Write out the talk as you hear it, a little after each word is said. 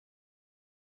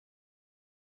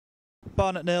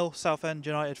Barnet 0, Southend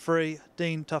United 3.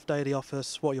 Dean, tough day at the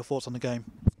office. What are your thoughts on the game?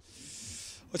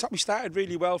 I thought we started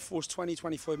really well, first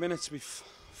 20-25 minutes. We've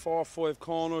 4 or 5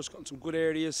 corners, got in some good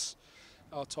areas.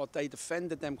 I thought they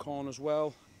defended them corners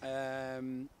well.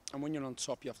 And when you're on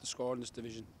top, you have to score in this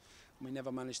division. And we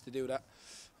never managed to do that.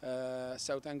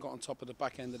 Southend got on top of the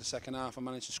back end of the second half and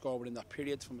managed to score within that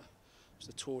period from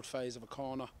the third phase of a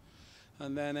corner.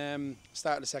 And then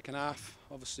started the second half.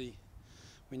 Obviously,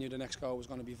 we knew the next goal was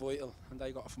going to be vital, and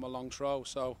they got it from a long throw.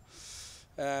 So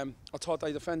I thought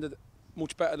they defended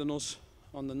much better than us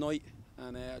on the night,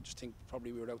 and I just think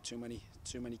probably we were out too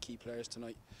many key players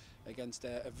tonight against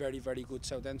a very, very good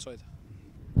Southend side.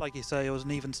 Like you say, it was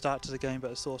an even start to the game,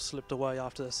 but it sort of slipped away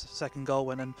after the second goal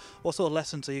win. And what sort of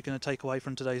lessons are you going to take away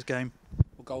from today's game?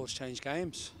 Well, goals change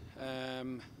games.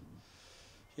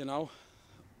 You know,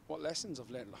 what lessons I've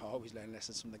learned? I always learn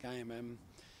lessons from the game.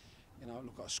 You know,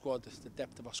 look at our squad. The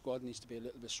depth of our squad needs to be a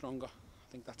little bit stronger.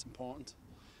 I think that's important.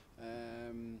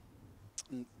 And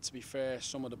to be fair,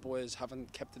 some of the boys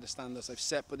haven't kept to the standards they've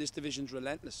set, but this division's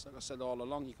relentless. Like I said all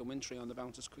along, you can win 3 on the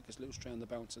bounce as quick as lose 3 on the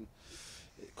bounce, and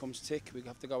it comes thick. We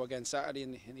have to go again Saturday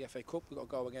in the FA Cup. We've got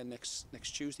to go again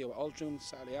next Tuesday at Aldrum,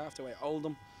 Saturday after at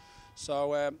Oldham.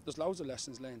 So there's loads of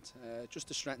lessons learned, just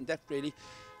to strengthen depth really.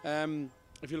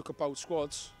 If you look at both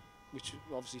squads, which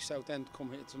obviously Southend come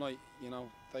here tonight, you know,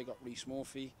 they got Reece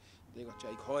Murphy, they got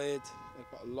Jake Hyde,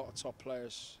 they've got a lot of top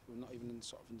players who are not even in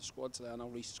the squad today. I know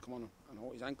Reece has come on and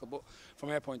hurt his ankle, but from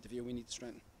our point of view, we need to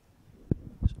strengthen.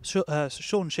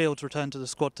 Sean Shields returned to the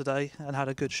squad today and had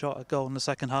a good shot at goal in the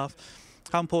second half.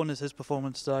 How important is his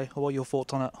performance today, or what are your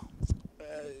thoughts on it?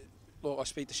 Look, I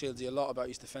speak to Shieldsy a lot about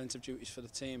his defensive duties for the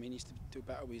team. He needs to do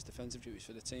better with his defensive duties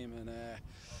for the team, and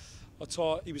I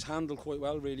thought he was handled quite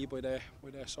well really by their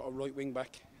sort of right wing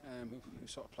back, who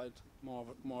sort of played more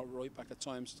right back at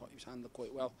times. I thought he was handled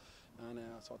quite well, and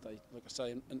I thought they, like I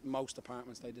say, in most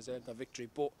departments they deserved their victory.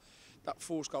 But that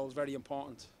first goal is very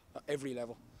important at every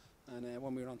level, and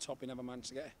when we were on top, we never managed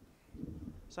to get it.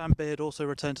 Sam Beard also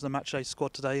returned to the matchday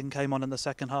squad today and came on in the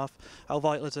second half. How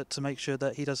vital is it to make sure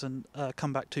that he doesn't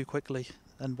come back too quickly,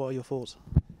 and what are your thoughts?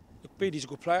 Look, Beardy's a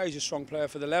good player. He's a strong player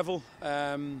for the level.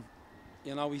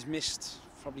 You know, he's missed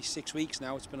probably 6 weeks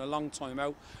now. It's been a long time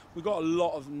out. We've got a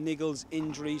lot of niggles,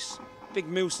 injuries. Big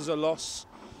Moose is a loss.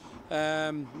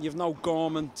 You've no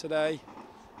Gorman today.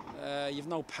 You've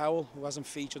no Powell, who hasn't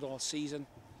featured all season.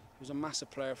 He was a massive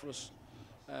player for us.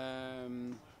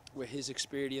 With his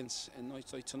experience in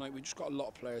nights like tonight, we just got a lot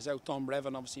of players out. Don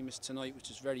Brennan obviously missed tonight, which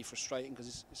is very frustrating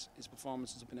because his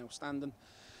performances have been outstanding.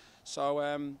 So,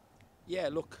 yeah,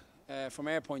 look, from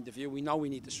our point of view, we know we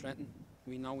need to strengthen.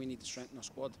 We know we need to strengthen our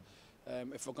squad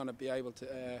if we're going to be able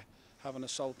to have an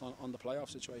assault on the playoff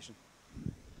situation.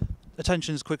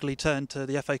 Attention's quickly turned to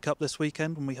the FA Cup this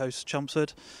weekend when we host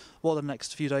Chelmsford. What do the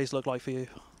next few days look like for you?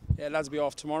 Yeah, lads will be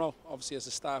off tomorrow. Obviously, as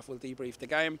a staff, we'll debrief the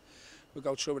game. We'll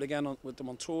go through it again with them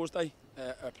on Thursday,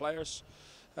 our players.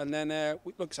 And then,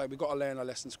 like I say, we've got to learn our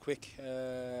lessons quick.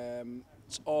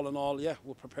 All in all, yeah,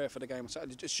 we'll prepare for the game on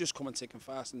Saturday. It's just coming thick and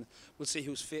fast, and we'll see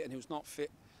who's fit and who's not fit.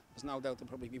 There's no doubt there'll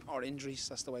probably be more injuries.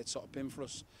 That's the way it's sort of been for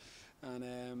us.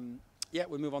 And yeah,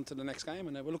 we'll move on to the next game,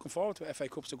 and we're looking forward to it. FA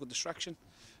Cup's a good distraction.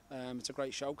 It's a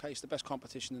great showcase, the best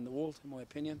competition in the world, in my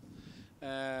opinion.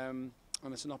 And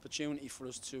it's an opportunity for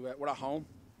us to, we're at home,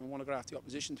 and we want to go after the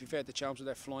opposition. To be fair to Chelmsford,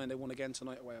 they're flying. They won again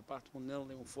tonight away at Bath, 1-0.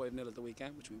 They won 5-0 at the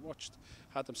weekend, which we watched.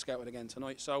 Had them scouted again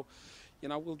tonight. So, you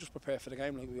know, we'll just prepare for the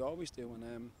game like we always do,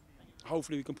 and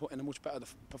hopefully we can put in a much better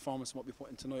performance than what we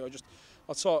put in tonight.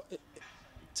 I thought,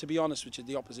 to be honest with you,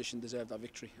 the opposition deserved that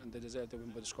victory, and they deserved to win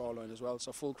by the scoreline as well.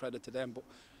 So full credit to them, but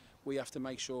we have to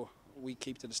make sure we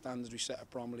keep to the standards we set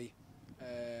at Bromley,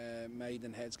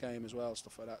 Maidenhead's game as well,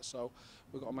 stuff like that. So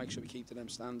we've got to make sure we keep to them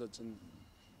standards, and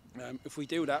if we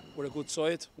do that, we're a good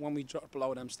side. When we drop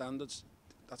below them standards,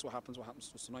 that's what happens to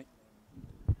us tonight.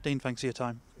 Dean, thanks for your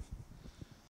time.